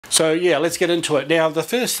So yeah, let's get into it. Now the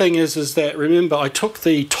first thing is that, remember, I took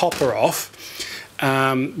the topper off,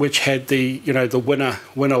 which had the, you know, the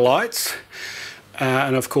winner lights,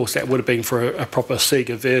 and of course that would have been for a proper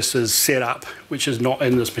Sega Versus setup, which is not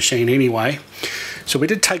in this machine anyway. So we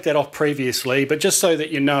did take that off previously, but just so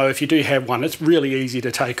that you know, if you do have one, it's really easy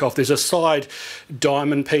to take off. There's a side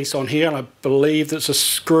diamond piece on here, and I believe there's a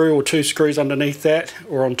screw or 2 screws underneath that,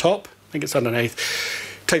 or on top. I think it's underneath.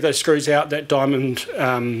 Take those screws out, that diamond,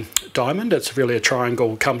 it's really a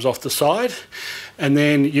triangle, comes off the side. And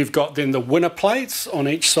then you've got then the winner plates on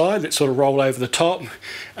each side that sort of roll over the top.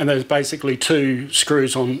 And there's basically 2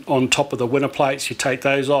 screws on top of the winner plates. You take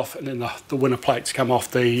those off, and then the winner plates come off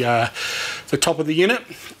the top of the unit.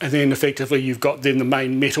 And then effectively you've got then the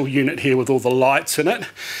main metal unit here with all the lights in it.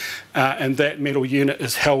 And that metal unit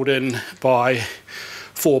is held in by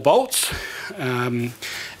 4 bolts.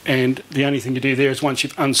 And the only thing to do there is, once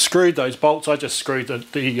you've unscrewed those bolts, I just screwed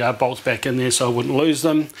the bolts back in there so I wouldn't lose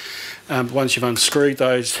them. Once you've unscrewed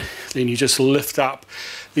those, then you just lift up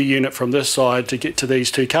the unit from this side to get to these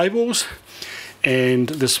 2 cables, and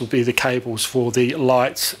this will be the cables for the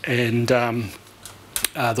lights and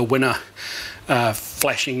the winner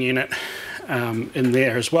flashing unit in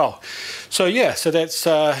there as well. So yeah, so that's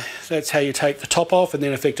how you take the top off, and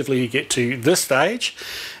then effectively you get to this stage.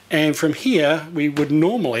 And from here, we would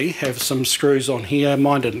normally have some screws on here.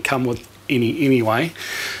 Mine didn't come with any anyway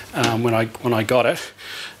when I got it.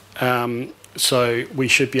 So we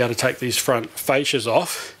should be able to take these front fascias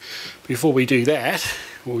off. Before we do that,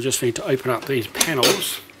 we'll just need to open up these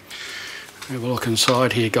panels. Have a look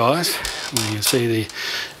inside here, guys. And you can see the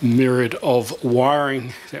myriad of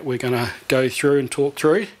wiring that we're going to go through and talk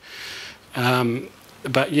through.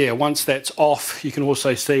 But yeah, once that's off, you can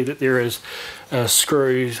also see that there is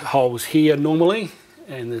screw holes here normally,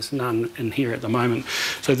 and there's none in here at the moment.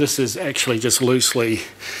 So this is actually just loosely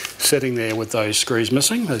sitting there with those screws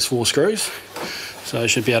missing, those 4 screws. So I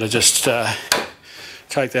should be able to just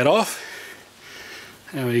take that off.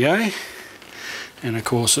 There we go. And of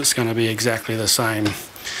course it's going to be exactly the same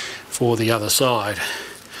for the other side.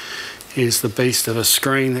 Here's the beast of a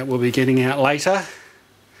screen that we'll be getting out later.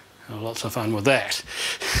 Lots of fun with that.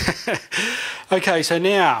 Okay, so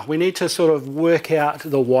now we need to sort of work out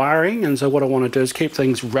the wiring, and so what I want to do is keep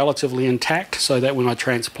things relatively intact so that when I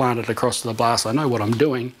transplant it across to the blast I know what I'm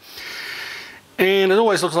doing. And it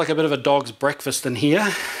always looks like a bit of a dog's breakfast in here.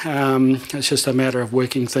 It's just a matter of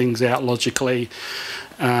working things out logically.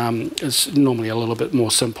 It's normally a little bit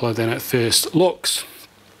more simpler than it first looks.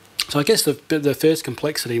 So I guess the first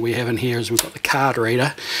complexity we have in here is we've got the card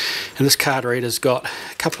reader, and this card reader's got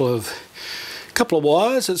a couple of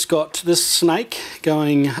wires. It's got this snake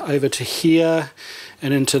going over to here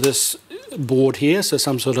and into this board here, so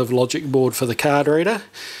some sort of logic board for the card reader,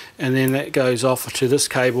 and then that goes off to this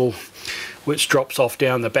cable which drops off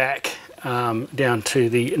down the back down to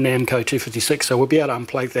the Namco 256. So we'll be able to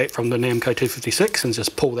unplug that from the Namco 256 and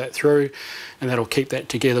just pull that through, and that'll keep that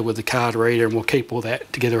together with the card reader, and we'll keep all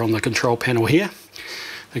that together on the control panel here.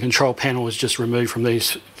 The control panel is just removed from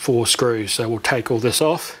these 4 screws, so we'll take all this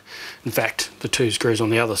off. In fact, the 2 screws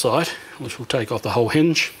on the other side, which will take off the whole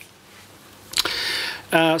hinge.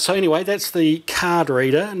 So anyway, that's the card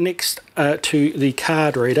reader. Next to the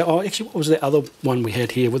card reader, oh actually what was the other one we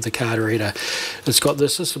had here with the card reader? It's got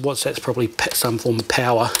this is that's probably some form of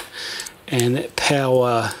power, and that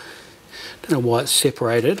power, I don't know why it's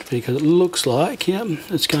separated, because it looks like, yeah,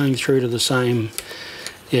 it's going through to the same,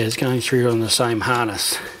 yeah, it's going through on the same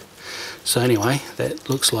harness. So anyway, that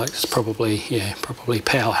looks like it's probably, yeah, probably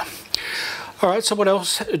power. Alright, so what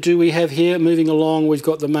else do we have here? Moving along, we've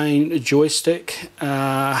got the main joystick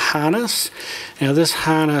harness. Now this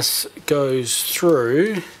harness goes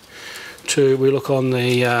through to, we look on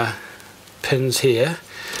the pins here,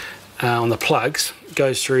 on the plugs,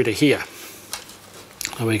 goes through to here.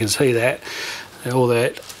 And we can see that, all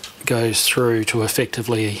that goes through to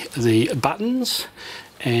effectively the buttons,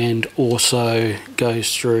 and also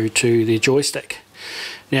goes through to the joystick.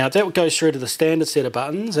 Now that goes through to the standard set of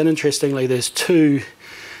buttons, and interestingly there's 2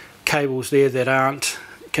 cables there that aren't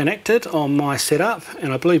connected on my setup,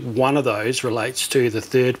 and I believe one of those relates to the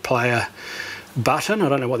 3rd player button. I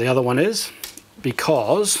don't know what the other one is,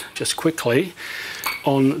 because just quickly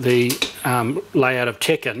on the layout of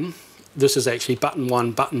Tekken, this is actually button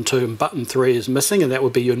 1, button 2 and button 3 is missing, and that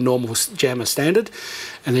would be your normal jammer standard,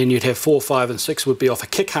 and then you'd have 4, 5 and 6 would be off a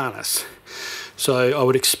kick harness. So I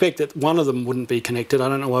would expect that one of them wouldn't be connected. I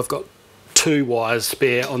don't know, I've got 2 wires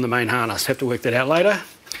spare on the main harness. Have to work that out later.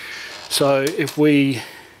 So if we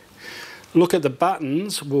look at the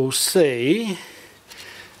buttons, we'll see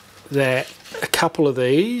that a couple of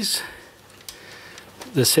these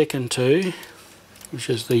the second two, which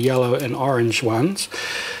is the yellow and orange ones,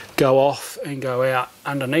 go off and go out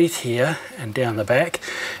underneath here and down the back,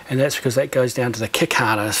 and that's because that goes down to the kick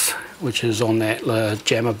harness, which is on that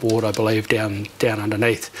jammer board, I believe, down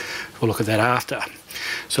underneath. We'll look at that after.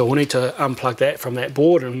 So we'll need to unplug that from that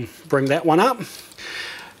board and bring that one up.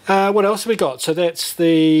 What else have we got? So that's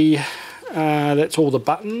that's all the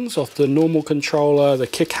buttons off the normal controller, the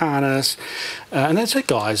kick harness, and that's it,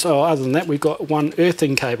 guys. Oh, other than that, we've got one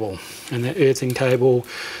earthing cable, and that earthing cable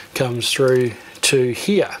comes through to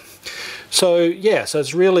here. So yeah, so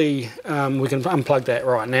it's really, we can unplug that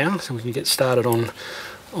right now, so we can get started on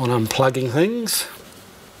unplugging things.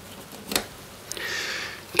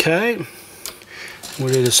 Okay,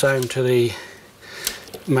 we'll do the same to the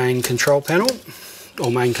main control panel, or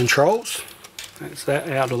main controls. That's that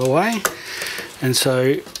out of the way. And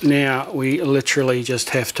so now we literally just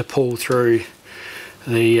have to pull through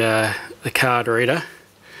the card reader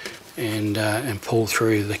and pull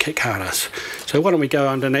through the kick harness. So why don't we go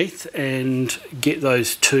underneath and get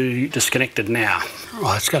those two disconnected now.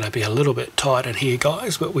 Right, it's going to be a little bit tight in here,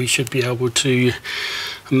 guys, but we should be able to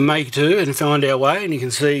make do and find our way. And you can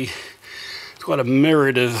see it's quite a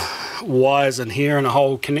myriad of wires in here and a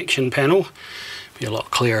whole connection panel. Be a lot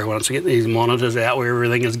clearer once we get these monitors out where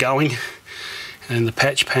everything is going, and the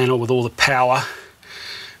patch panel with all the power.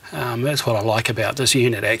 That's what I like about this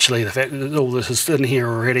unit, actually, the fact that all this is in here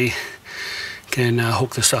already. Can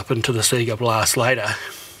hook this up into the Sega Blast later.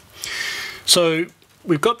 So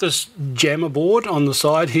we've got this jammer board on the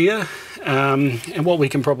side here, and what we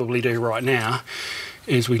can probably do right now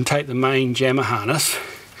is we can take the main jammer harness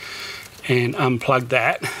and unplug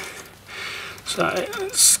that. So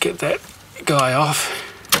let's get that guy off.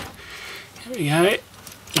 There we go.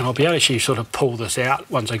 And I'll be able to actually sort of pull this out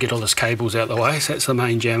once I get all this cables out of the way. So that's the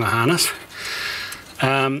main jammer harness.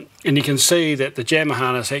 And you can see that the jammer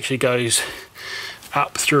harness actually goes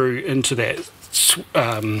up through into that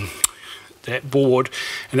that board,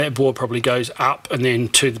 and that board probably goes up and then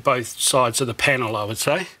to both sides of the panel, I would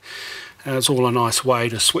say. And it's all a nice way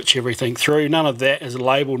to switch everything through. None of that is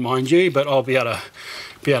labelled, mind you, but I'll be able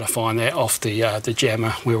to find that off the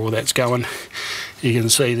jammer where all that's going. You can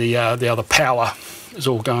see the other power is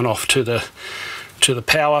all going off to the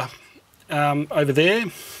power over there,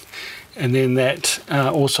 and then that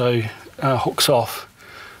also hooks off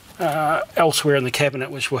elsewhere in the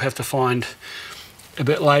cabinet, which we'll have to find a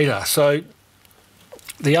bit later. So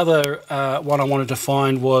the other one I wanted to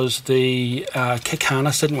find was the kick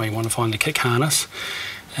harness, didn't we? We want to find the kick harness,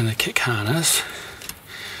 and the kick harness,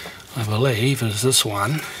 I believe, is this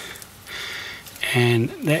one, and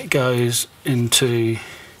that goes into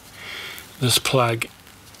this plug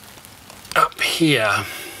up here.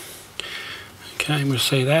 Okay, we'll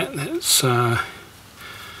see that. That's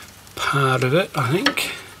part of it, I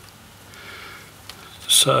think.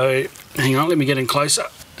 So hang on, let me get in closer.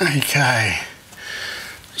 Okay.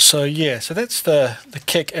 So yeah, so that's the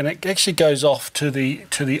kick, and it actually goes off to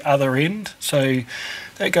the other end. So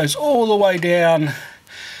that goes all the way down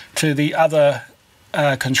to the other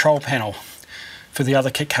control panel for the other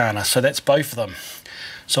kick harness. So that's both of them.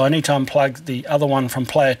 So I need to unplug the other one from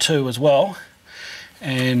player 2 as well,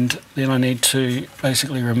 and then I need to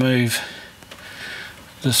basically remove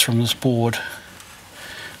this from this board.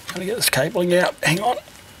 I'm going to get this cabling out, hang on.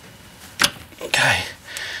 Okay,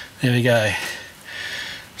 there we go.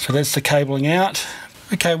 So that's the cabling out.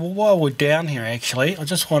 Okay, well, while we're down here, actually, I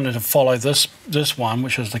just wanted to follow this one,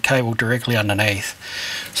 which is the cable directly underneath.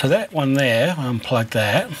 So that one there, I'll unplug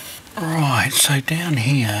that. Right, so down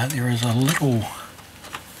here there is a little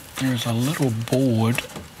board,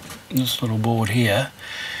 this little board here,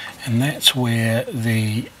 and that's where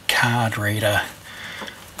the card reader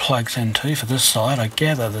plugs into for this side. I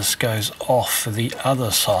gather this goes off for the other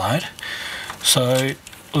side. So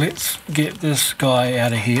let's get this guy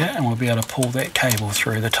out of here and we'll be able to pull that cable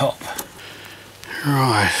through the top.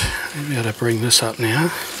 Right, I'll be able to bring this up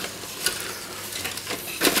now.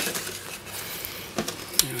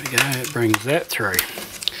 There we go, it brings that through.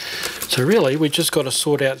 So really we just got to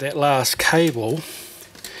sort out that last cable,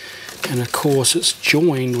 and of course it's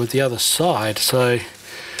joined with the other side. So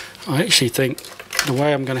I actually think the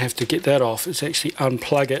way I'm going to have to get that off is actually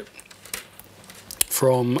unplug it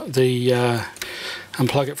from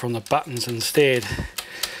the buttons instead.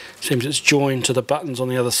 Seems it's joined to the buttons on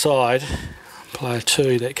the other side, player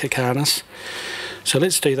 2, that kick harness. So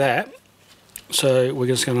let's do that. So we're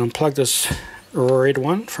just going to unplug this red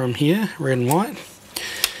one from here, red and white,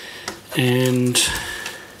 and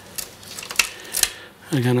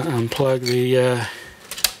I'm going to unplug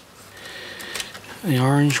the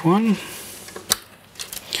orange one,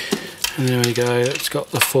 And there we go, it's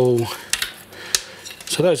got the full.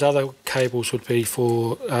 So those other cables would be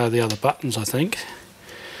for the other buttons, I think.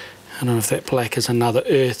 I don't know if that black is another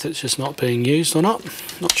earth that's just not being used or not,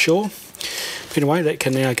 not sure. But anyway, that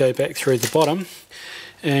can now go back through the bottom,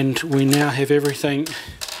 and we now have everything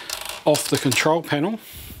off the control panel,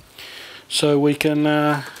 so we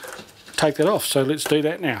can take that off. So let's do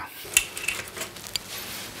that now.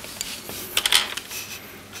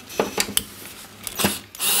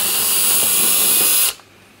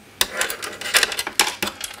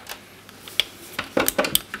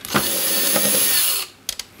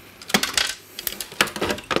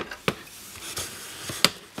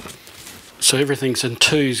 So everything's in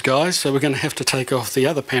twos, guys, so we're going to have to take off the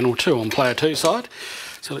other panel too on player 2 side.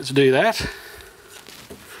 So let's do that.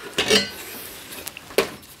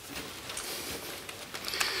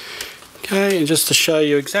 Okay, and just to show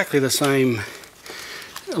you exactly the same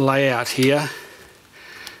layout here,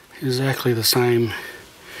 exactly the same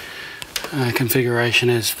configuration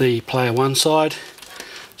as the player 1 side.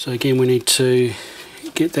 So again, we need to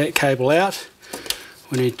get that cable out,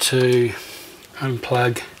 we need to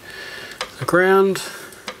unplug the ground,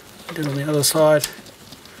 do it on the other side.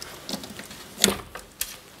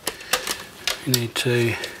 You need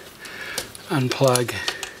to unplug.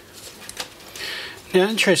 Now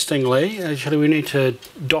interestingly, actually we need to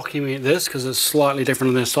document this because it's slightly different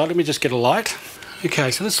on this side. Let me just get a light. Okay,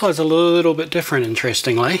 so this side's a little bit different,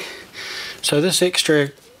 interestingly. So this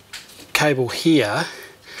extra cable here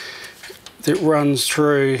that runs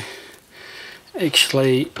through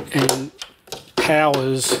actually and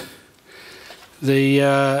powers the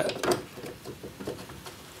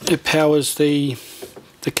it powers the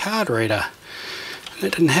card reader.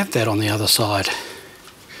 It didn't have that on the other side,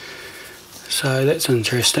 so that's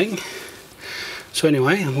interesting. So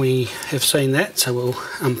anyway, we have seen that, so we'll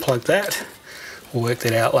unplug that. We'll work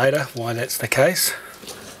that out later why that's the case.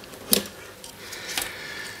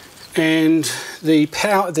 And the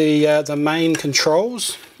power, the main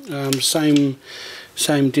controls, same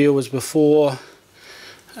deal as before.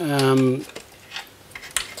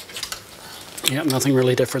 Yep, nothing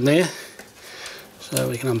really different there. So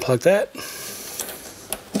we can unplug that.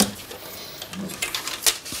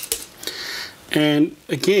 And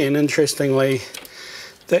again, interestingly,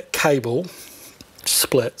 that cable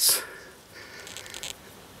splits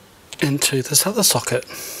into this other socket.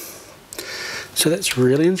 So that's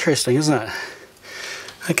really interesting, isn't it?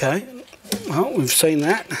 Okay, well, we've seen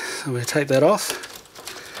that, so we'll take that off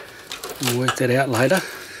and work that out later.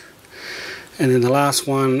 And then the last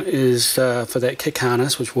one is for that kick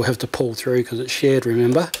harness, which we'll have to pull through because it's shared,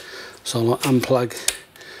 remember. So I'll unplug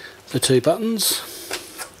the two buttons.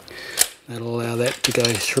 That'll allow that to go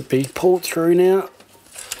through, be pulled through now.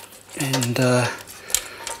 And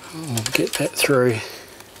we'll get that through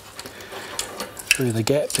the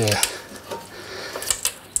gap there.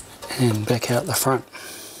 And back out the front.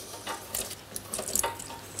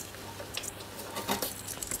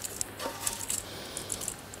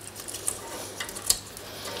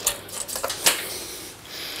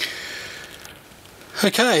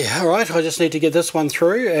 Okay, alright, I just need to get this one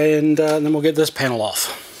through and then we'll get this panel off.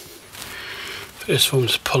 First I'm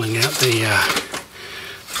just pulling out the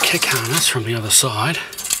kick harness from the other side.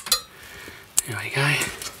 There we go.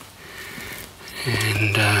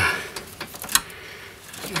 And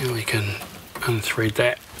now we can unthread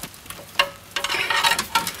that.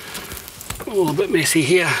 A little bit messy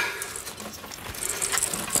here.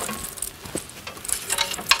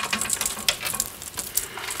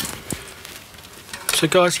 So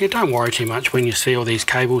guys, yeah, don't worry too much when you see all these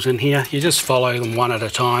cables in here. You just follow them one at a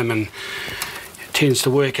time and it tends to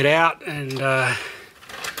work it out, and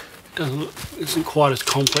isn't quite as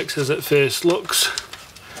complex as it first looks.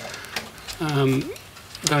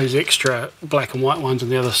 Those extra black and white ones on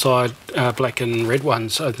the other side, black and red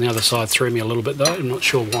ones on the other side threw me a little bit though. I'm not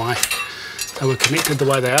sure why they were connected the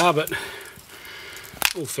way they are, but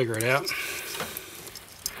we'll figure it out.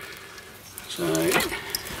 So,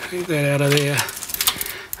 take that out of there.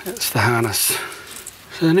 That's the harness.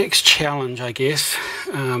 So the next challenge, I guess,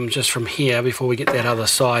 just from here, before we get that other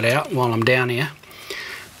side out while I'm down here,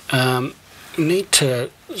 we need to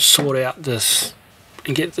sort out this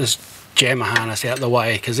and get this jammer harness out the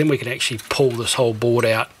way, because then we can actually pull this whole board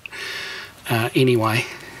out anyway.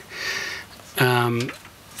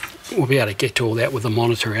 We'll be able to get to all that with the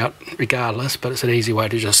monitor out regardless, but it's an easy way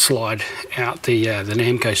to just slide out the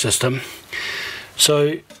Namco system.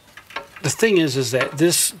 So the thing is that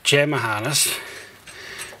this jammer harness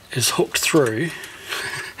is hooked through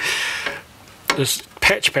this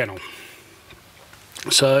patch panel.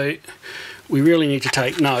 So we really need to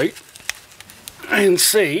take note and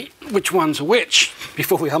see which ones are which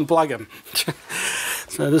before we unplug them.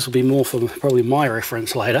 So this will be more for probably my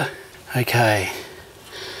reference later. Okay,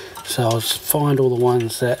 so I'll find all the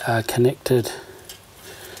ones that are connected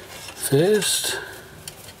first.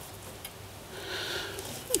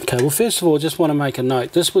 Okay, well first of all I just want to make a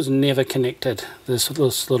note, this was never connected, this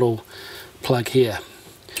little plug here.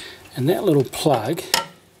 And that little plug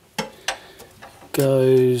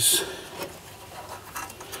goes,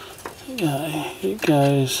 it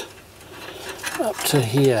goes up to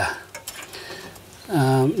here.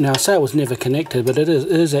 Now I say it was never connected, but it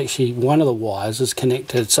is actually, one of the wires is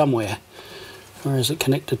connected somewhere. Where is it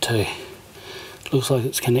connected to? It looks like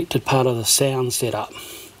it's connected part of the sound setup.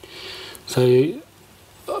 So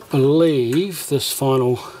I believe this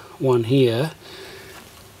final one here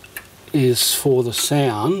is for the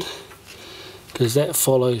sound, because that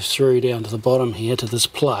follows through down to the bottom here to this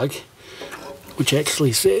plug, which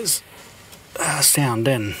actually says sound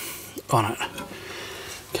in on it.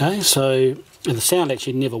 Okay, so and the sound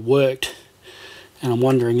actually never worked, and I'm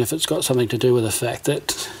wondering if it's got something to do with the fact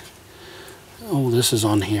that all this is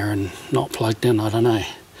on here and not plugged in, I don't know.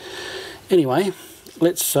 Anyway,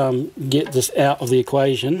 let's get this out of the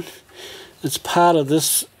equation. It's part of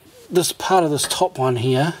this part of this top one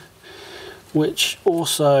here, which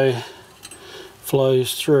also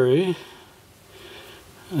flows through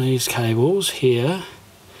these cables here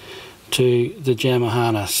to the jammer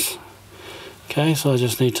harness. Okay, so I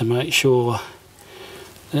just need to make sure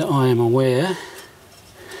that I am aware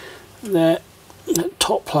that that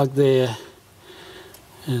top plug there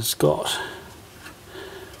has got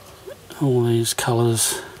all these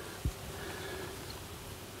colours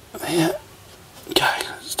there. Okay,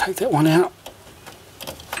 let's take that one out,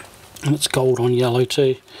 and it's gold on yellow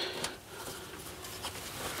too.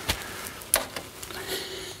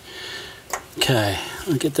 Okay,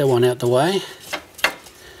 I'll get that one out the way,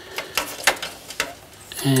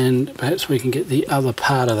 and perhaps we can get the other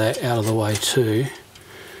part of that out of the way too,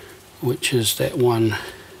 which is that one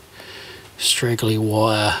straggly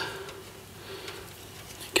wire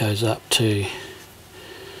that goes up to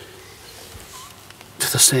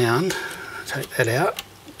the sound. Take that out.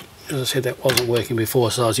 As I said, that wasn't working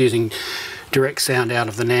before, so I was using direct sound out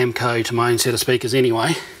of the Namco to my own set of speakers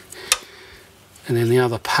anyway. And then the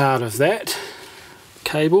other part of that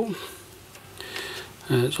cable,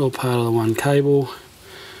 it's all part of the one cable,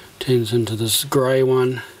 turns into this grey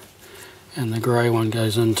one, and the grey one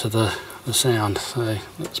goes into the sound. So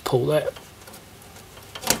let's pull that.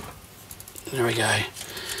 There we go.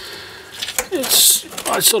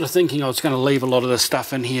 I was sort of thinking I was going to leave a lot of this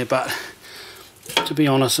stuff in here, but to be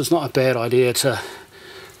honest, it's not a bad idea to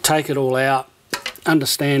take it all out,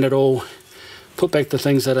 understand it all, put back the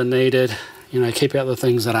things that are needed, you know, keep out the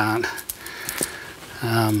things that aren't.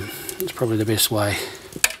 It's probably the best way.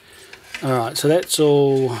 Alright, so that's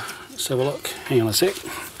all. Let's have a look. Hang on a sec.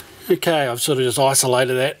 Okay, I've sort of just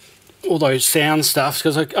isolated that, all those sound stuff,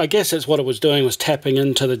 because I guess that's what it was doing, was tapping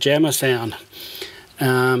into the jammer sound.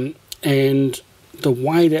 And the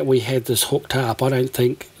way that we had this hooked up, I don't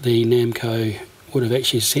think the Namco would have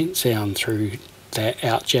actually sent sound through that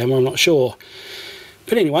out jammer, I'm not sure.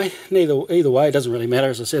 But anyway, either way, it doesn't really matter.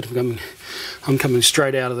 As I said, I'm coming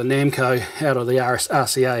straight out of the Namco, out of the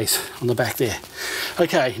RCAs on the back there.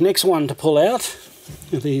 Okay, next one to pull out,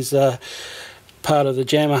 these part of the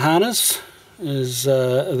jammer harness, is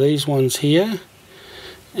these ones here,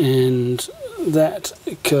 and that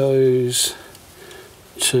goes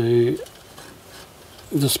to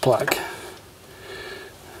this plug.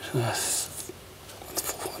 So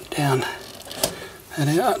down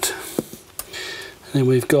and out. And then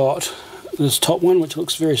we've got this top one, which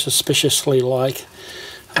looks very suspiciously like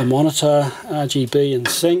a monitor, RGB and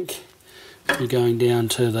sync. You're going down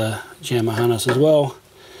to the jammer harness as well.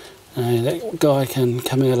 That guy can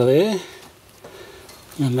come out of there,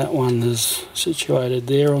 and that one is situated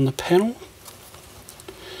there on the panel.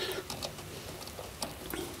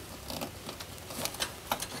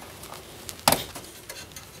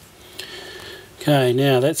 Okay,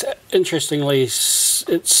 now that's interestingly, it's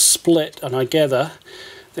split, and I gather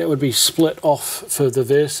that would be split off for the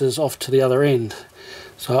Versus off to the other end.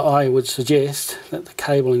 So I would suggest that the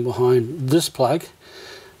cabling behind this plug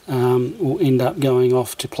will end up going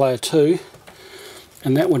off to player 2,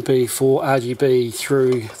 and that would be for RGB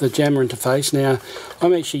through the jammer interface. Now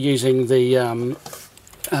I'm actually using the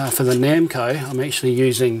for the Namco, I'm actually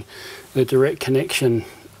using the direct connection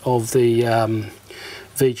of the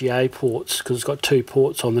VGA ports, because it's got 2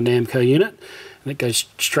 ports on the Namco unit, and it goes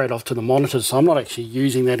straight off to the monitors. So I'm not actually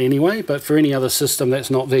using that anyway, but for any other system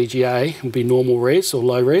that's not VGA, it would be normal res or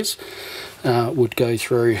low res, would go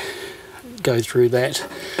through that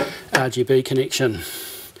RGB connection.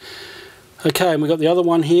 Okay, and we've got the other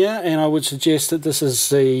one here, and I would suggest that this is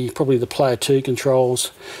probably the player 2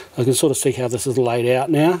 controls. I can sort of see how this is laid out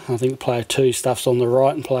now. I think player 2 stuff's on the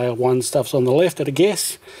right and player 1 stuff's on the left at a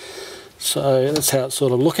guess. So that's how it's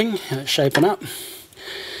sort of looking, how it's shaping up.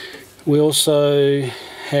 We also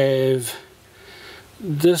have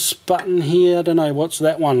this button here. I don't know, what's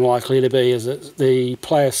that one likely to be? Is it the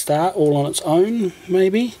player start all on its own,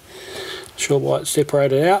 maybe? Not sure why it's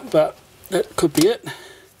separated out, but that could be it.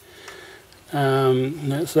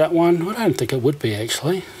 That's that one. I don't think it would be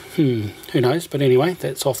actually. Who knows? But anyway,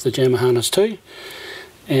 that's off the jammer harness too.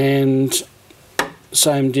 And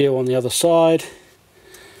same deal on the other side.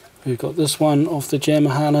 We've got this one off the jammer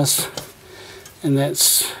harness, and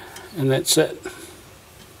that's it.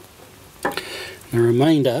 The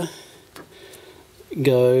remainder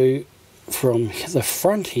go from the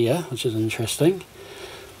front here, which is interesting.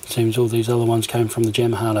 Seems all these other ones came from the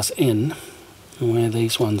jammer harness in. Where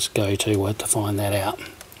these ones go to, we'll have to find that out.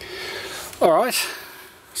 Alright,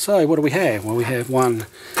 so what do we have? Well, we have one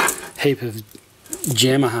heap of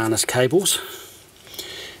jammer harness cables,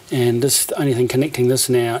 and this, the only thing connecting this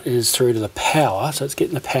now is through to the power, so it's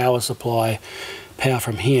getting the power supply, power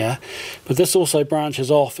from here, but this also branches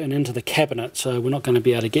off and into the cabinet, so we're not going to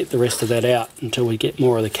be able to get the rest of that out until we get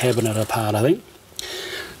more of the cabinet apart, I think.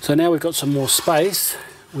 So now we've got some more space,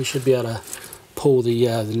 we should be able to pull the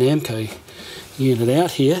Namco unit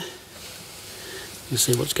out here. You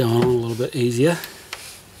see what's going on a little bit easier.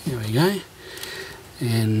 There we go.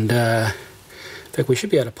 And in fact, we should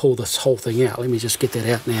be able to pull this whole thing out. Let me just get that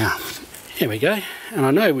out now. There we go. And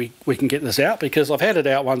I know we can get this out because I've had it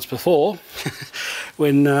out once before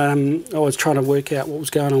when I was trying to work out what was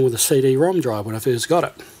going on with the CD-ROM drive when I first got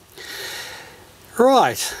it.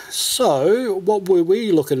 Right, so what were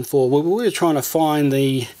we looking for? Well, we were trying to find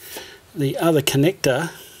the other connector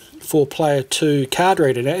for player 2 card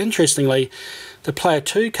reader. Now interestingly, the player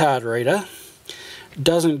 2 card reader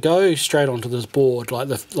doesn't go straight onto this board like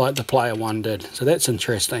the player 1 did. So that's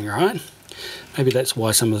interesting, right? Maybe that's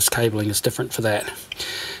why some of this cabling is different for that.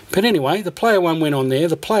 But anyway, the player 1 went on there.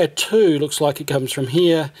 The player 2 looks like it comes from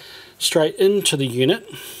here straight into the unit.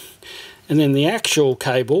 And then the actual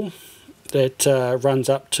cable that runs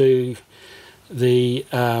up to the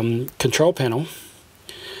control panel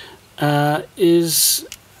is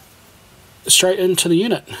straight into the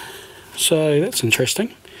unit. So that's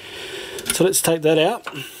interesting. So let's take that out.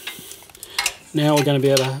 Now we're going to be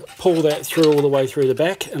able to pull that through all the way through the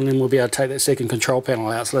back, and then we'll be able to take that second control panel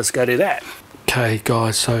out. So let's go do that. Okay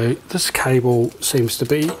guys, so this cable seems to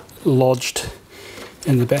be lodged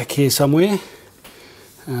in the back here somewhere.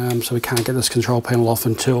 So we can't get this control panel off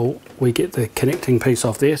until we get the connecting piece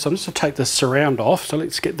off there. So I'm just going to take this surround off, so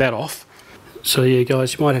let's get that off. So yeah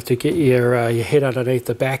guys, you might have to get your head underneath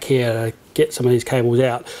the back here to get some of these cables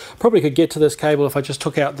out. Probably could get to this cable if I just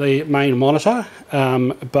took out the main monitor,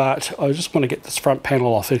 but I just want to get this front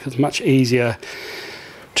panel off. It's much easier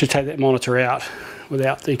to take that monitor out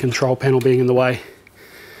without the control panel being in the way.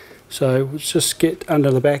 So let's just get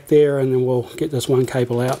under the back there, and then we'll get this one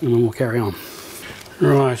cable out, and then we'll carry on.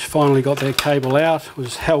 Right, finally got that cable out. It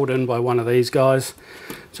was held in by one of these guys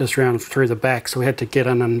just round through the back, so we had to get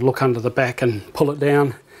in and look under the back and pull it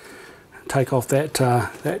down, take off that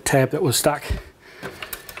that tab that was stuck.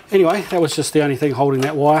 Anyway, that was just the only thing holding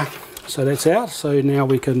that wire, so that's out. So now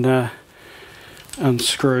we can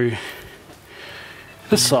unscrew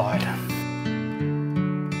this side.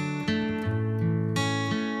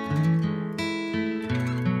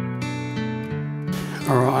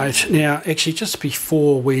 Alright, now actually just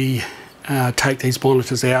before we take these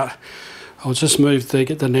monitors out, I'll just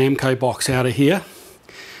get the Namco box out of here,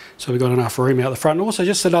 so we've got enough room out the front. And also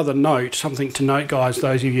just another note, something to note guys,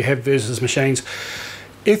 those of you who have Versus machines,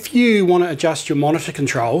 if you want to adjust your monitor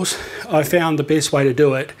controls, I found the best way to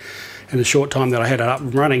do it in the short time that I had it up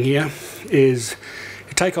and running here is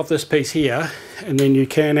you take off this piece here, and then you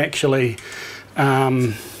can actually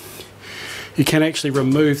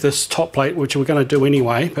remove this top plate, which we're going to do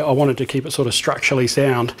anyway, but I wanted to keep it sort of structurally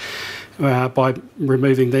sound by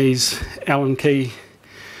removing these Allen key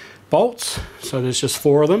bolts. So there's just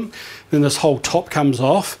 4 of them. Then this whole top comes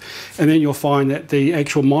off, and then you'll find that the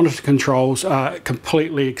actual monitor controls are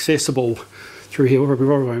completely accessible through here. We probably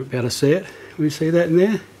won't be able to see it. Can we see that in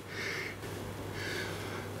there?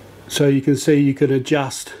 So you can see you could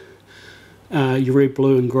adjust your red,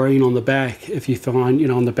 blue and green on the back if you find, you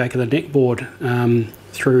know, on the back of the neck board.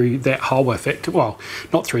 through that hole well,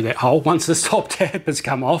 not through that hole. Once this top tab has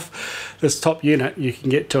come off, this top unit, you can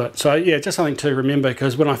get to it. So yeah, just something to remember,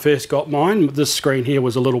 because when I first got mine, this screen here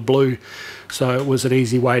was a little blue, so it was an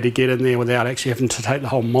easy way to get in there without actually having to take the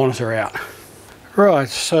whole monitor out. Right,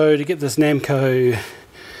 so to get this Namco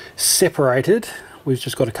separated, we've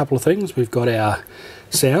just got a couple of things. We've got our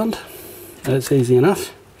sound, that's easy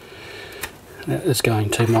enough. That is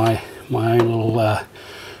going to my own little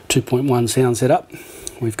 2.1 sound setup.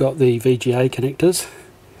 We've got the VGA connectors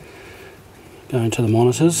going to the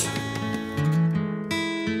monitors.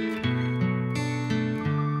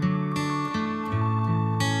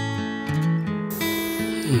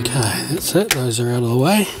 Okay, that's it, those are out of the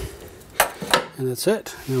way. And that's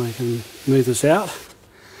it. Now we can move this out.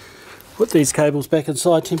 Put these cables back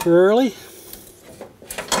inside temporarily.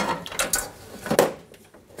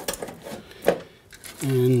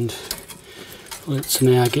 And let's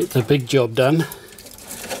now get the big job done,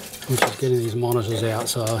 which is getting these monitors out.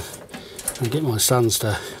 So I'll get my sons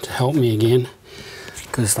to help me again,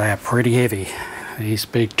 because they are pretty heavy. These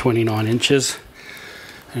big 29 inches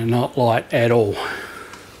and not light at all.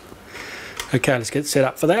 Okay, let's get set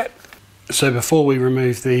up for that. So before we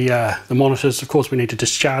remove the monitors, of course we need to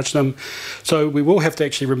discharge them. So we will have to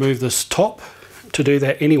actually remove this top to do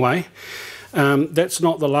that anyway. That's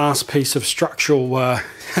not the last piece of structural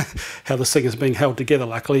how this thing is being held together.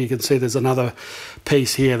 Luckily you can see there's another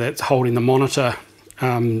piece here that's holding the monitor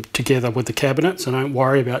together with the cabinet, so don't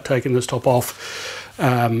worry about taking this top off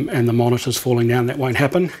and the monitors falling down. That won't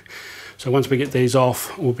happen. So once we get these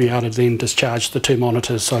off, we'll be able to then discharge the two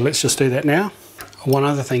monitors. So let's just do that now. One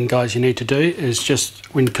other thing, guys, you need to do is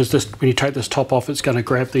just when you take this top off, it's going to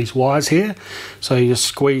grab these wires here, so you just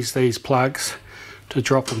squeeze these plugs to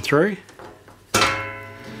drop them through.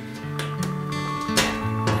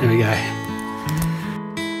 There we go.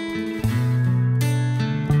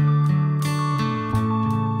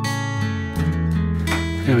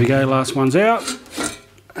 There we go, last one's out,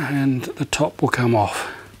 and the top will come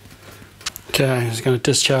off. Okay, just going to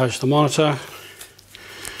discharge the monitor.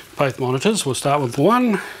 Both monitors, we'll start with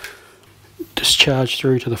one. Discharge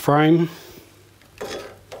through to the frame.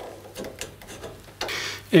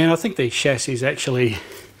 And I think these chassis actually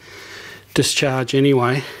discharge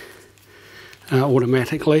anyway.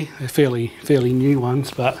 Automatically. They're fairly new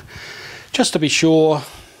ones, but just to be sure,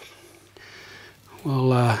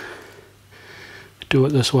 we'll do it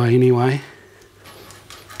this way anyway.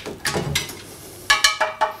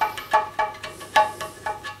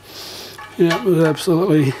 Yeah, there's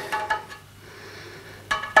absolutely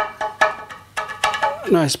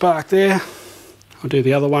no spark there. I'll do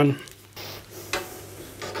the other one.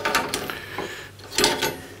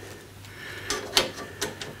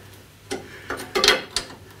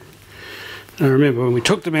 Now remember, when we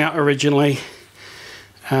took them out originally,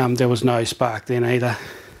 there was no spark then either.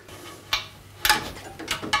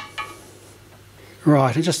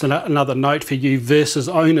 Right, and just another note for you Versus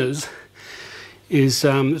owners is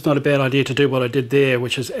it's not a bad idea to do what I did there,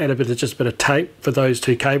 which is add just a bit of tape for those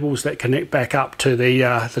two cables that connect back up to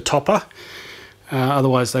the topper.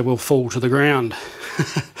 Otherwise they will fall to the ground.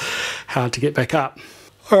 Hard to get back up.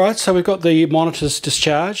 Alright, so we've got the monitors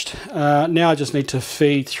discharged. Now I just need to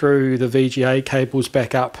feed through the VGA cables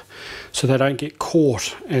back up so they don't get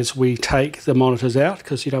caught as we take the monitors out,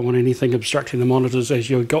 because you don't want anything obstructing the monitors as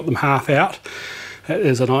you've got them half out. That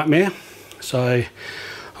is a nightmare. So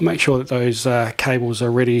I'll make sure that those cables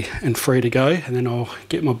are ready and free to go, and then I'll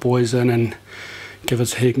get my boys in and give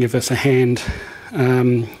us a hand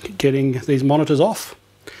getting these monitors off.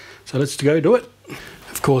 So let's go do it.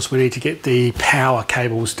 Of course we need to get the power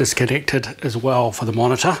cables disconnected as well for the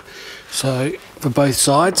monitor, so for both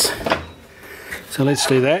sides. So let's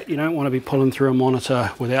do that. You don't want to be pulling through a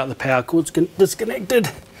monitor without the power cords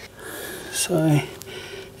disconnected. So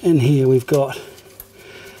in here we've got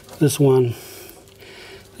this one.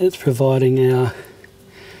 It's providing our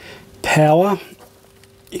power.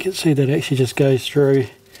 You can see that it actually just goes through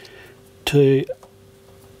to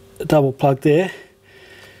a double plug there,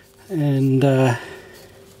 and that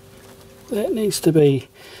needs to be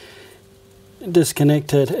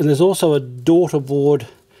disconnected. And there's also a daughter board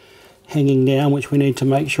hanging down which we need to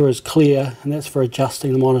make sure is clear, and that's for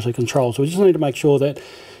adjusting the monitor control. So we just need to make sure that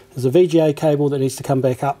there's a VGA cable that needs to come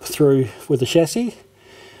back up through with the chassis,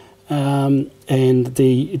 and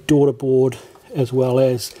the daughter board, as well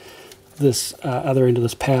as this other end of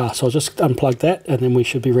this power. So I'll just unplug that and then we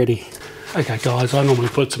should be ready. Okay guys, I normally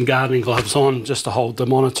put some gardening gloves on just to hold the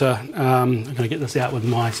monitor. I'm going to get this out with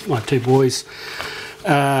my two boys.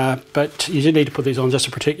 But you do need to put these on just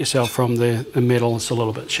to protect yourself from the metal. It's a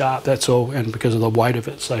little bit sharp, that's all, and because of the weight of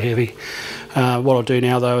it, it's so heavy. What I'll do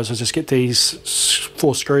now though is I'll just get these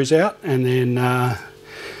 4 screws out and then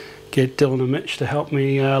get Dylan and Mitch to help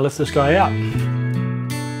me lift this guy out.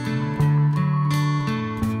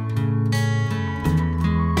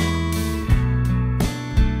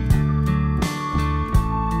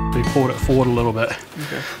 We pulled it forward a little bit.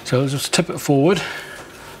 Okay. So let's just tip it forward.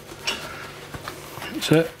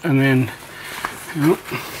 That's it, and then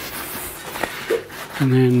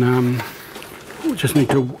we just need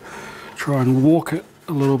to try and walk it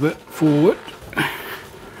a little bit forward.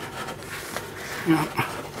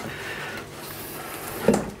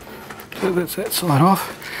 So that's that side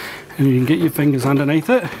off, and you can get your fingers underneath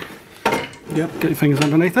it. Yep, get your fingers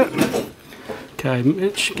underneath it. Okay,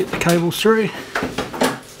 Mitch, get the cables through.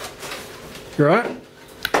 You alright?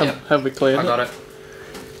 Yep. Have we cleared it? I got it.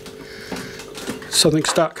 Something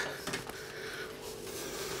stuck.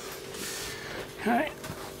 Okay.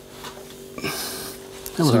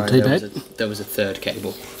 That wasn't too bad. There was a third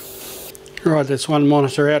cable. Right, that's one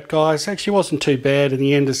monitor out, guys. Actually wasn't too bad in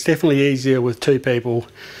the end. It's definitely easier with 2 people.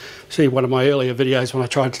 See one of my earlier videos when I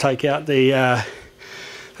tried to take out the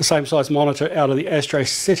same size monitor out of the Astro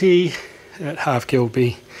City. It half killed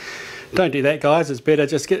me. Don't do that, guys. It's better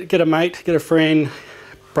just get a mate, get a friend,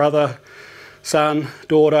 brother, son,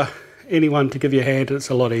 daughter, anyone to give you a hand. It's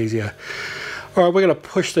a lot easier. All right, we're going to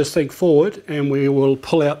push this thing forward and we will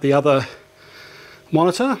pull out the other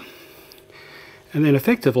monitor. And then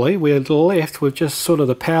effectively we're left with just sort of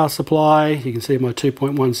the power supply. You can see my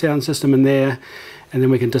 2.1 sound system in there. And then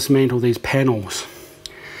we can dismantle these panels.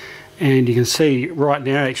 And you can see right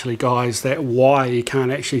now actually, guys, that why you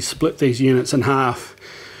can't actually split these units in half,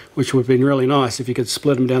 which would have been really nice if you could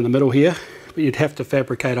split them down the middle here. But you'd have to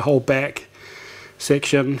fabricate a whole back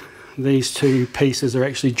section. These 2 pieces are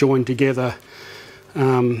actually joined together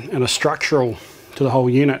and are structural to the whole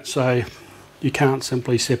unit, so you can't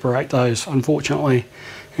simply separate those, unfortunately,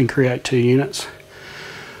 and create 2 units.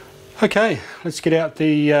 Okay, let's get out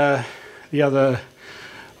the other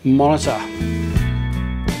monitor.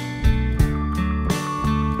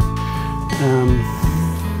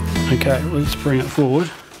 Okay, let's bring it forward.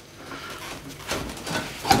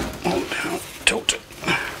 Tilt it.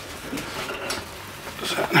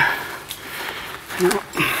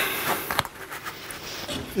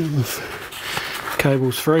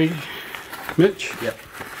 Cables free. Mitch? Yep,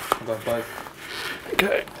 I've got both.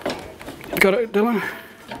 Okay, got it, Dylan?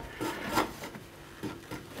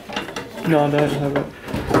 No, I don't have it.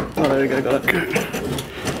 Oh, there we go, got it. Okay.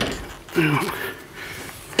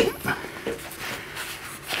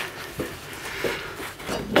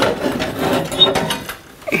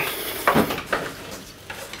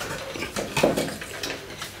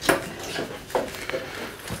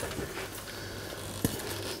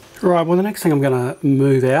 Right, well the next thing I'm going to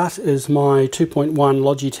move out is my 2.1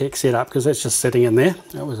 Logitech setup, because that's just sitting in there.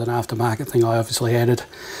 That was an aftermarket thing I obviously added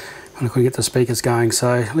when I couldn't get the speakers going,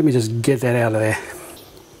 so let me just get that out of there.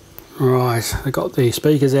 Right, I got the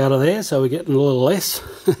speakers out of there, so we're getting a little less.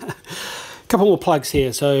 A couple more plugs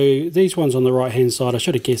here. So these ones on the right hand side, I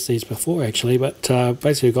should have guessed these before actually, but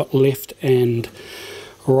basically we've got left and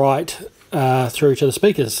right through to the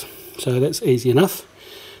speakers, so that's easy enough.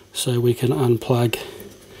 So we can unplug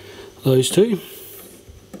those 2.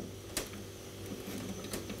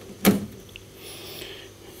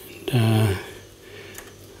 And,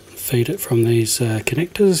 feed it from these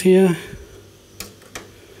connectors here.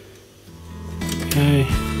 Okay.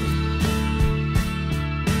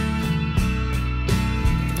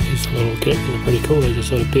 These little connectors are pretty cool, they just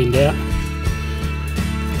sort of bend out.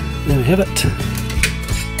 There we have it.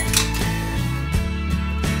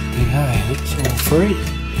 Okay, that's all free.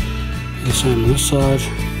 The same on this side.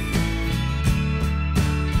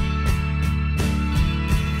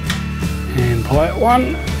 And player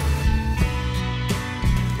 1.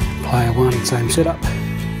 Player 1, same setup.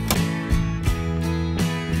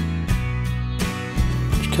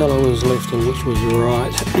 Which colour was left and which was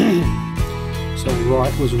right? So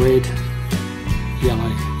right was red,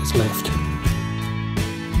 yellow is left.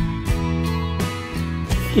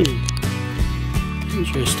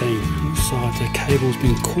 Interesting. This side the cable's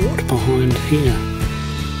been caught behind here.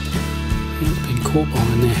 It's been caught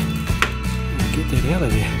behind there. I'll get that out of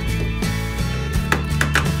there.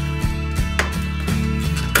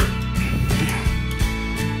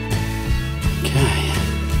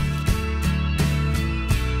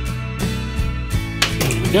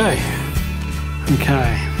 Go.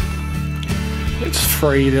 Okay, let's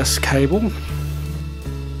free this cable.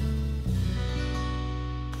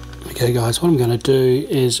 Okay, Okay guys, what I'm going to do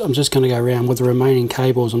is I'm just going to go around with the remaining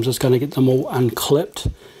cables. I'm just going to get them all unclipped,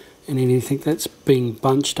 and anything that's being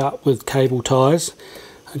bunched up with cable ties,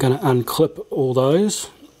 I'm going to unclip all those,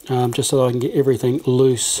 just so that I can get everything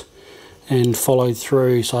loose and followed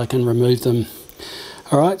through so I can remove them.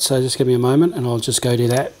 Alright, so just give me a moment and I'll just go do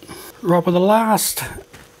that. Right, well the last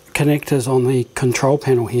connectors on the control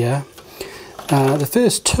panel here, the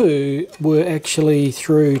first two were actually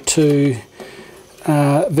through to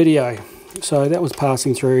video. So that was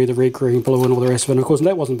passing through the red, green, blue and all the rest of it. And of course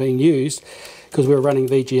that wasn't being used because we were running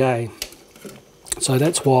VGA. So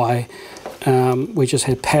that's why we just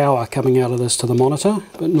had power coming out of this to the monitor.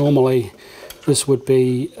 But normally this would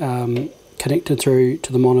be connected through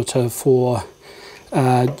to the monitor for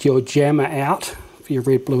your jammer out for your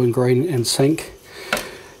red, blue and green and sync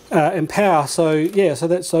and power. So yeah, so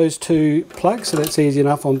that's those two plugs. So that's easy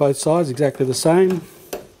enough on both sides, exactly the same.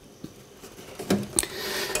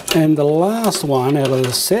 And the last one out of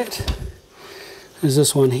the set is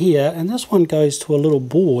this one here, and this one goes to a little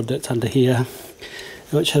board that's under here,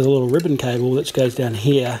 which has a little ribbon cable that goes down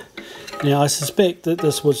here. Now I suspect that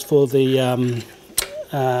this was for the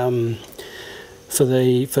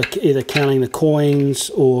for either counting the coins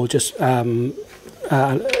or just a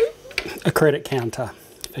credit counter,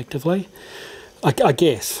 effectively. I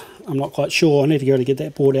guess. I'm not quite sure. I need to go to get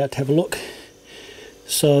that board out to have a look.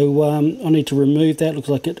 So I need to remove that. Looks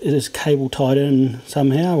like it is cable tied in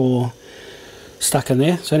somehow or stuck in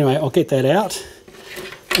there. So anyway, I'll get that out.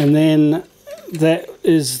 And then that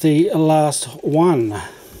is the last one.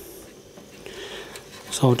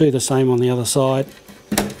 So I'll do the same on the other side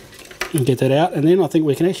and get that out. And then I think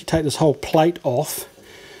we can actually take this whole plate off.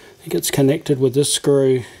 I think it's connected with this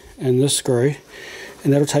screw and this screw.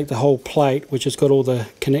 And that'll take the whole plate, which has got all the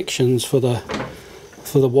connections for the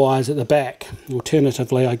wires at the back.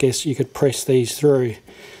 Alternatively, I guess you could press these through,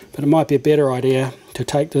 but it might be a better idea to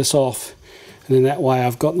take this off, and then that way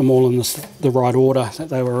I've got them all in the right order that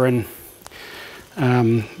they were in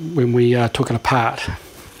when we took it apart.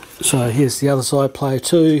 So here's the other side, player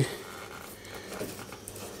 2.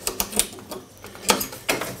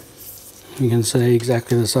 You can see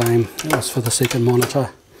exactly the same. That was for the second monitor.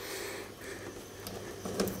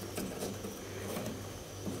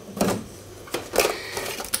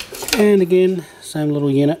 And again, same little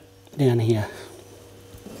unit down here.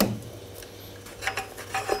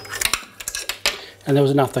 And there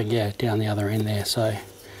was nothing, yeah, down the other end there. So,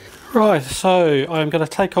 right, so I'm going to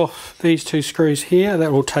take off these two screws here.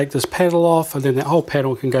 That will take this panel off, and then that whole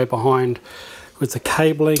panel can go behind with the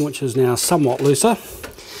cabling, which is now somewhat looser.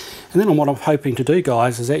 And then what I'm hoping to do,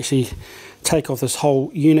 guys, is actually take off this whole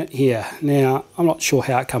unit here. Now, I'm not sure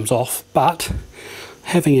how it comes off, but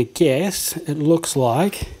having a guess, it looks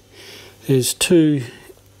like there's two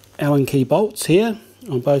Allen key bolts here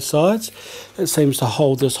on both sides. It seems to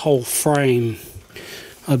hold this whole frame,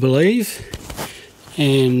 I believe.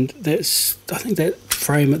 And that's, I think that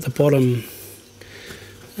frame at the bottom,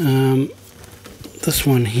 this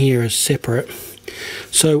one here is separate.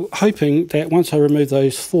 So hoping that once I remove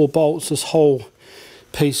those 4 bolts, this whole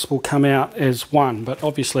piece will come out as one. But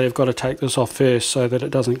obviously I've got to take this off first so that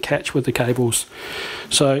it doesn't catch with the cables.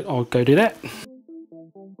 So I'll go do that.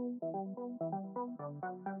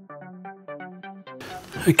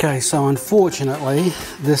 Okay, so unfortunately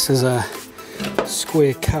this is a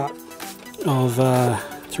square cut of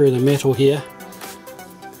through the metal here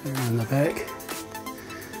in the back.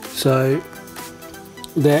 So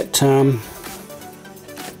that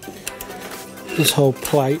this whole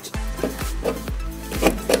plate,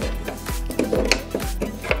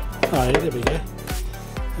 oh there we go.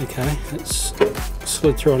 Okay, it's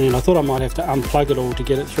slid through on in. I thought I might have to unplug it all to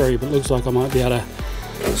get it through, but it looks like I might be able to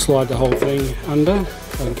slide the whole thing under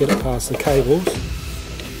and get it past the cables.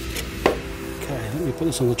 Okay, let me put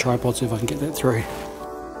this on the tripod, see if I can get that through.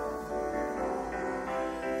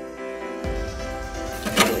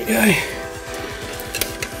 There we go.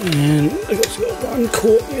 And I've got one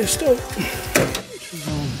cord there still, which is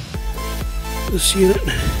on this unit.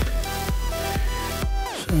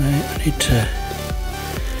 So I need to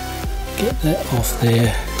get that off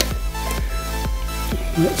there.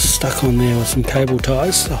 That's stuck on there with some cable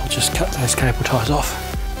ties, so I'll just cut those cable ties off.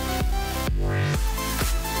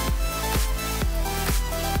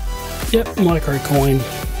 Yep, micro coin.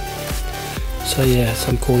 So yeah,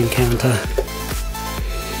 some coin counter.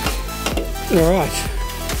 Alright,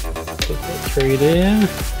 put that through there.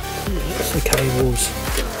 That's the cables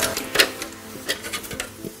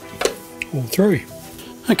all through.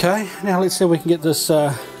 Okay, now let's see if we can get this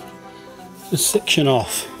this section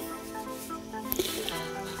off.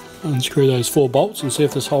 Unscrew those 4 bolts and see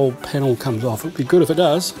if this whole panel comes off. It'd be good if it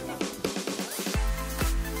does.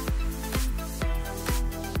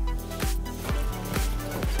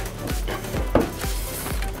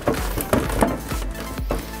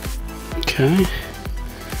 Okay,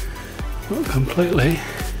 not completely.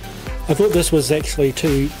 I thought this was actually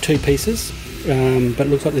two pieces, but it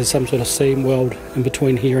looks like there's some sort of seam weld in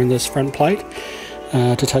between here and this front plate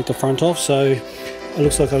to take the front off. So it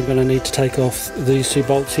looks like I'm going to need to take off these two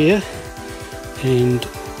bolts here, and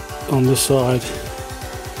on this side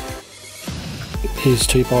there's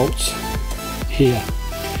two bolts here.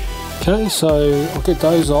 Okay, so I'll get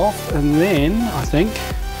those off, and then I think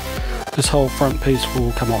this whole front piece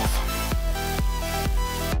will come off.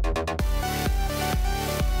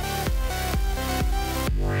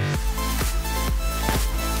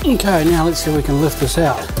 Okay, now let's see if we can lift this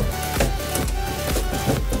out.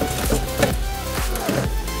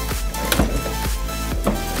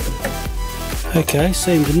 Okay,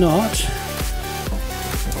 seems not.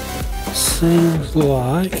 Seems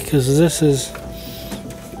like, because this is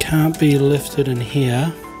can't be lifted in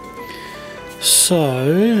here.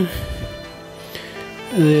 So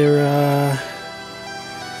there are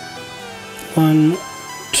 1,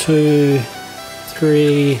 2,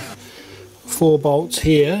 3, 4 bolts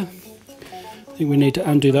here. I think we need to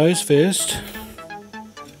undo those first,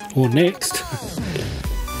 or next,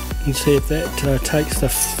 and see if that takes the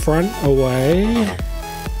front away,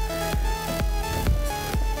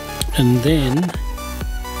 and then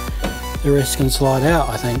the rest can slide out,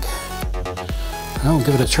 I think. I'll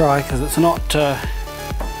give it a try, because it's not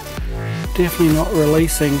definitely not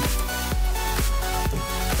releasing.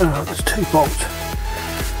 Oh, there's 2 bolts.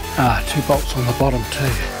 2 bolts on the bottom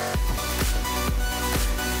too.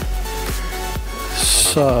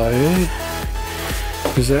 So,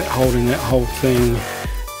 is that holding that whole thing?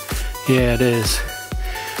 Yeah, it is.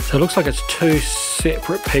 So it looks like it's 2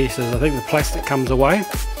 separate pieces. I think the plastic comes away,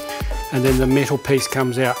 and then the metal piece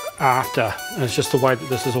comes out after. And it's just the way that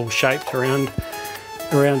this is all shaped around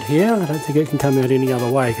here. I don't think it can come out any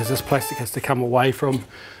other way, because this plastic has to come away from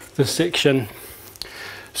this section.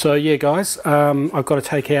 So yeah, guys, I've got to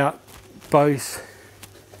take out both.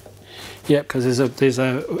 Yep, because there's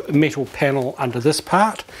a metal panel under this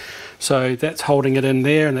part, so that's holding it in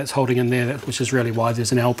there, and that's holding in there, which is really why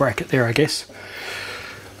there's an L bracket there, I guess.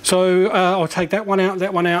 So I'll take that one out,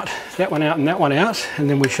 that one out, that one out, and that one out, and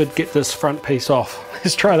then we should get this front piece off.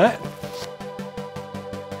 Let's try that.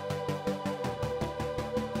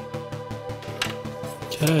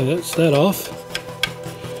 Okay, that's that off.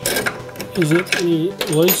 Is it any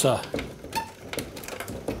looser?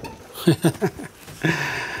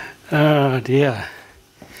 Oh dear.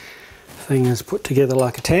 Thing is put together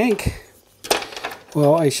like a tank.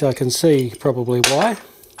 Well, actually I can see probably why.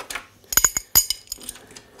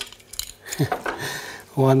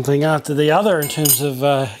 One thing after the other in terms of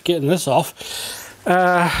getting this off.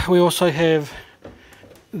 We also have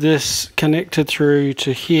this connected through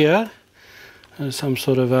to here. Some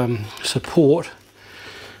sort of support.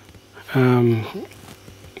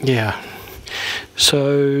 Yeah.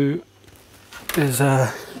 So there's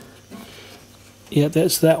a... Yeah,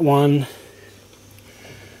 that's that one.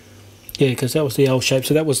 Yeah, because that was the L shape,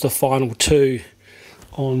 so that was the final 2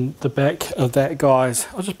 on the back of that, guys.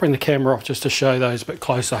 I'll just bring the camera off just to show those a bit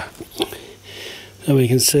closer. So we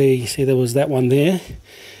can see there was that one there,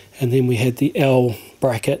 and then we had the L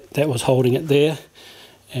bracket that was holding it there,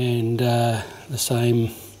 and the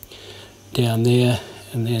same down there,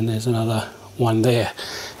 and then there's another one there.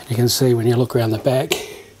 And you can see when you look around the back,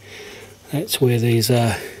 that's where these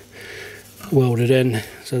are welded in.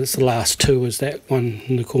 So that's the last 2, is that one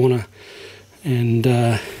in the corner, and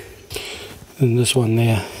then this one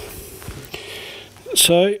there.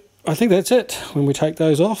 So I think that's it. When we take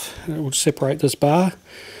those off, it will separate this bar,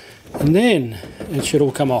 and then it should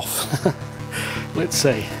all come off. Let's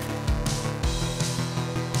see.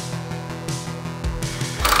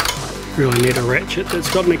 Really need a ratchet.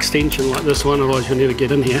 It's got an extension like this one, otherwise you'll never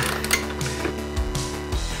get in here.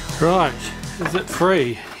 Right, is it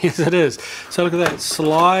free? Yes, it is. So look at that, it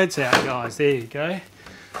slides out, guys. There you go.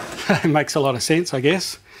 It makes a lot of sense, I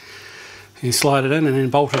guess. You slide it in and then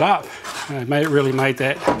bolt it up. It really made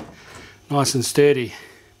that nice and sturdy.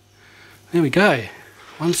 There we go.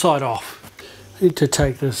 One side off. I need to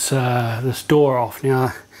take this this door off.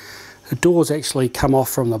 Now, the door's actually come off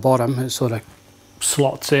from the bottom. It sort of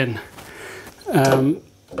slots in.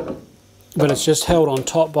 But it's just held on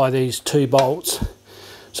top by these 2 bolts.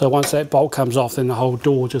 So once that bolt comes off, then the whole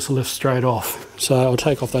door just lifts straight off. So I'll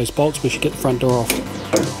take off those bolts. We should get the front door off.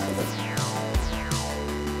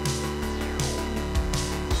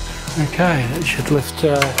 Okay, that should lift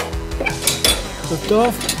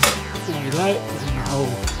off. There we go. And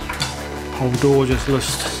the whole door just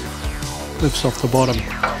lifts off the bottom.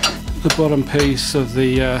 The bottom piece of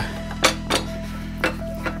the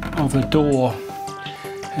door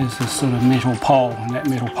there's this sort of metal pole, and that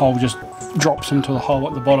metal pole just drops into the hole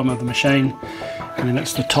at the bottom of the machine, and then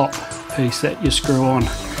it's the top piece that you screw on.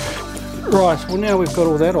 Right, well now we've got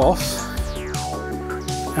all that off,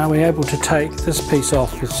 are we able to take this piece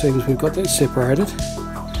off? It seems we've got that separated.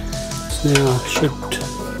 So now it should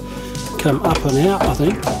come up and out, I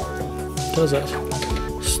think. Does it?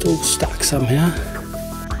 Still stuck somehow.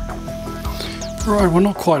 Right, well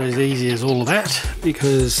not quite as easy as all of that,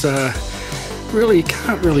 because really you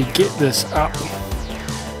can't really get this up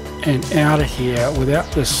and out of here without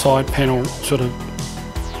this side panel sort of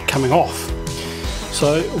coming off.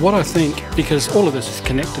 So what I think, because all of this is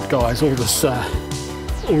connected guys, all this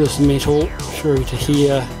metal through to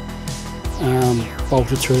here,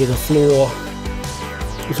 bolted through to the floor,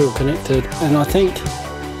 it's all connected, and I think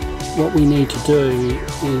what we need to do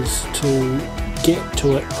is to get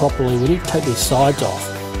to it properly. We need to take these sides off,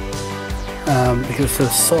 because the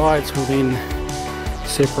sides will then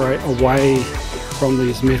separate away from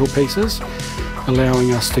these metal pieces,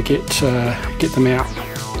 allowing us to get them out.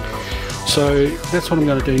 So that's what I'm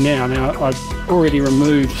going to do now. Now I've already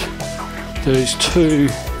removed those two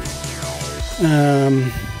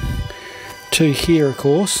here, of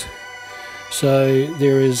course. So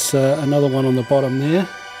there is another one on the bottom there,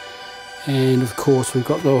 and of course we've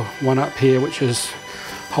got the one up here which is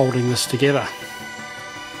holding this together.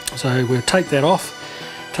 So we'll take that off,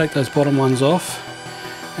 take those bottom ones off,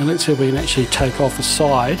 and let's see if we can actually take off a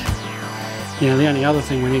side. Now the only other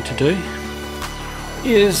thing we need to do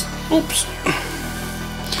is, oops,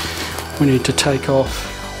 we need to take off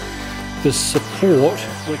this support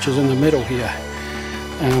which is in the middle here,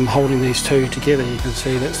 holding these two together. You can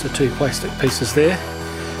see that's the two plastic pieces there,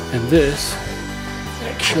 and this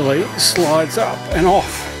actually slides up and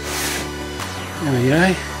off. There we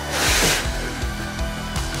go.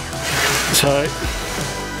 So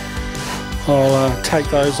I'll take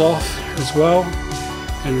those off as well,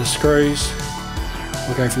 and the screws,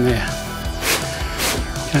 we'll go from there.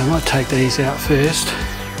 Okay, I might take these out first.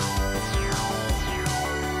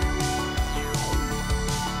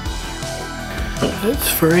 That's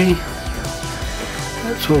free,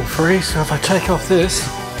 that's all free, so if I take off this,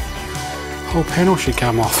 whole panel should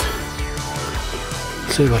come off.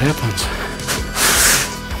 Let's see what happens.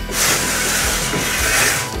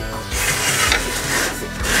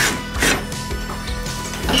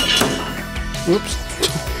 Whoops,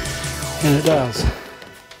 and it does.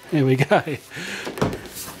 There we go.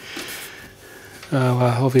 So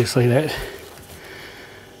obviously that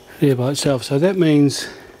there by itself, so that means,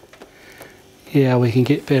 yeah, we can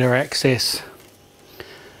get better access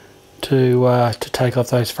to take off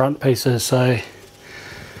those front pieces. So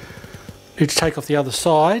need to take off the other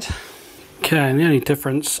side. Okay, and the only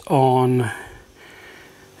difference on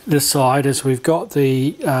this side is we've got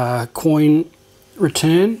the coin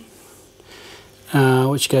return,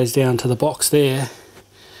 which goes down to the box there.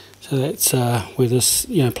 So that's where this,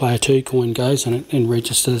 player 2 coin goes, and it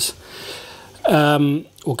registers,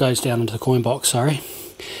 or goes down into the coin box, sorry.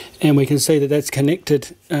 And we can see that that's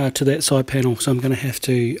connected to that side panel, so I'm going to have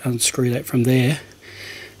to unscrew that from there,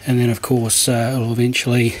 and then of course it'll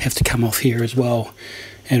eventually have to come off here as well,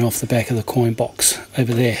 and off the back of the coin box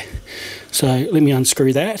over there. So let me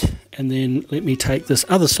unscrew that, and then let me take this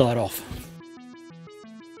other side off.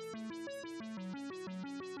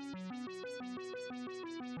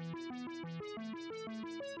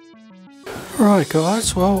 Right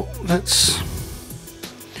guys, well that's,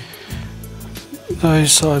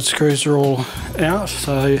 those side screws are all out,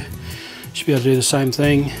 so should be able to do the same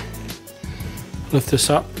thing, lift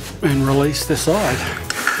this up and release the side.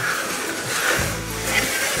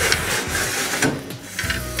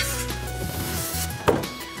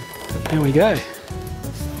 There we go,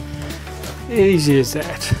 easy as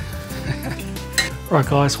that. Right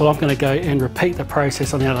guys, well I'm going to go and repeat the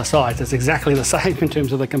process on the other side. It's exactly the same in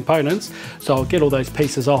terms of the components, so I'll get all those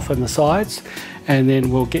pieces off on the sides, and then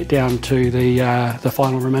we'll get down to the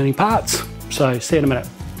final remaining parts. So see you in a minute.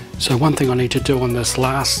 So one thing I need to do on this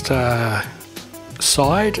last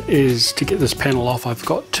side is to get this panel off, I've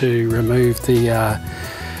got to remove the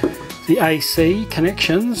AC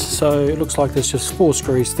connections. So it looks like there's just 4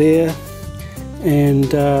 screws there,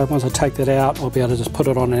 and once I take that out I'll be able to just put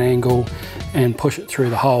it on an angle and push it through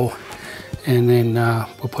the hole, and then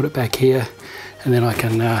we'll put it back here, and then I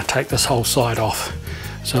can take this whole side off.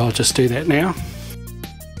 So I'll just do that now.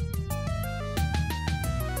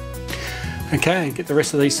 Okay, get the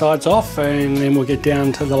rest of these sides off, and then we'll get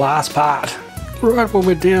down to the last part. Right, well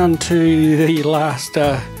we're down to the last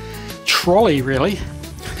trolley really.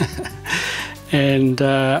 And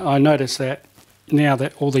I noticed that now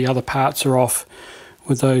that all the other parts are off,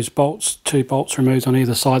 with those bolts, 2 bolts removed on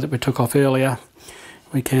either side that we took off earlier,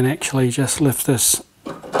 we can actually just lift this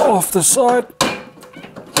off the side.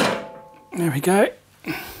 There we go.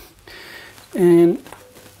 And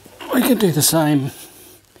we can do the same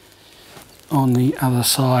on the other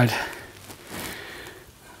side.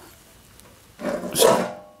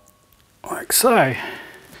 So, like so.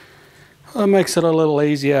 That makes it a little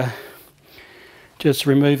easier, just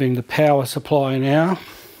removing the power supply now.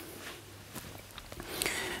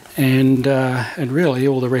 And really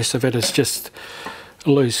all the rest of it is just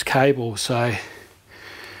loose cable, so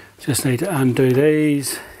just need to undo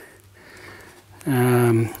these,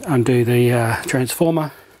 undo the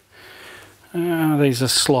transformer. These are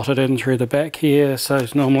slotted in through the back here, so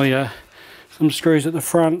it's normally some screws at the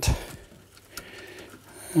front.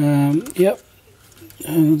 Yep,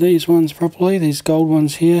 these ones probably, these gold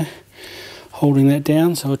ones here, holding that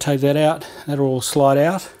down, so we'll take that out, that'll all slide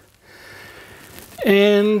out.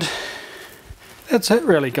 And that's it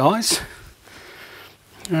really, guys.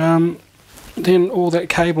 Then all that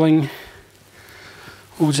cabling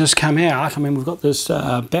will just come out. I mean, we've got this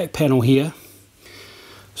back panel here,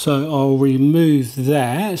 so I'll remove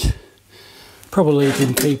that. Probably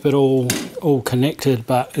can keep it all connected,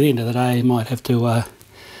 but at the end of the day you might have to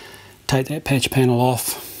take that patch panel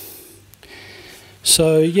off.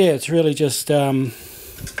 So yeah, it's really just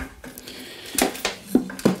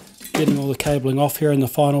getting all the cabling off here, and the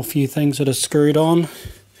final few things that are screwed on.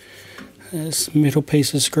 There's metal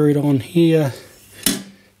pieces screwed on here,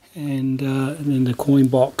 and then the coin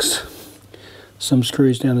box, some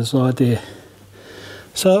screws down the side there.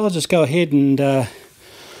 So I'll just go ahead and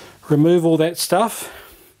remove all that stuff.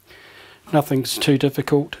 Nothing's too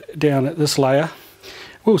difficult down at this layer.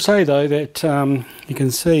 We'll say though that you can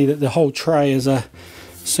see that the whole tray is a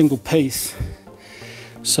single piece,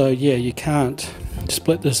 so yeah, you can't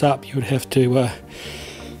split this up. You would have to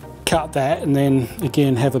cut that and then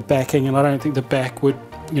again have a backing, and I don't think the back would,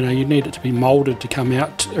 you know, you'd need it to be moulded to come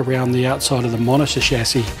out around the outside of the monitor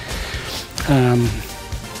chassis.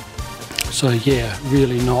 So yeah,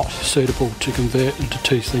 really not suitable to convert into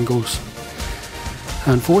 2 singles,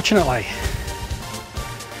 unfortunately.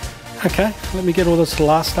 Okay, let me get all this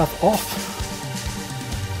last stuff off.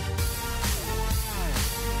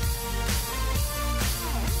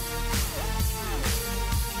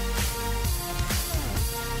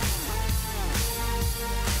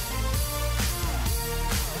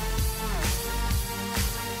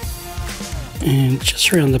 And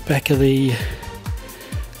just around the back of the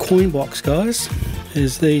coin box, guys,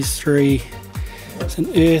 is these 3. There's an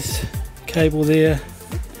earth cable there,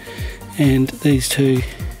 and these 2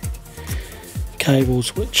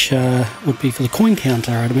 cables which would be for the coin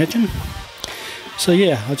counter, I'd imagine. So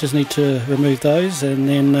yeah, I just need to remove those, and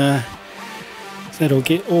then that'll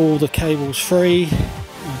get all the cables free.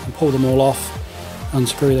 I can pull them all off,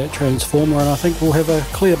 unscrew that transformer, and I think we'll have a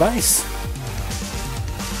clear base.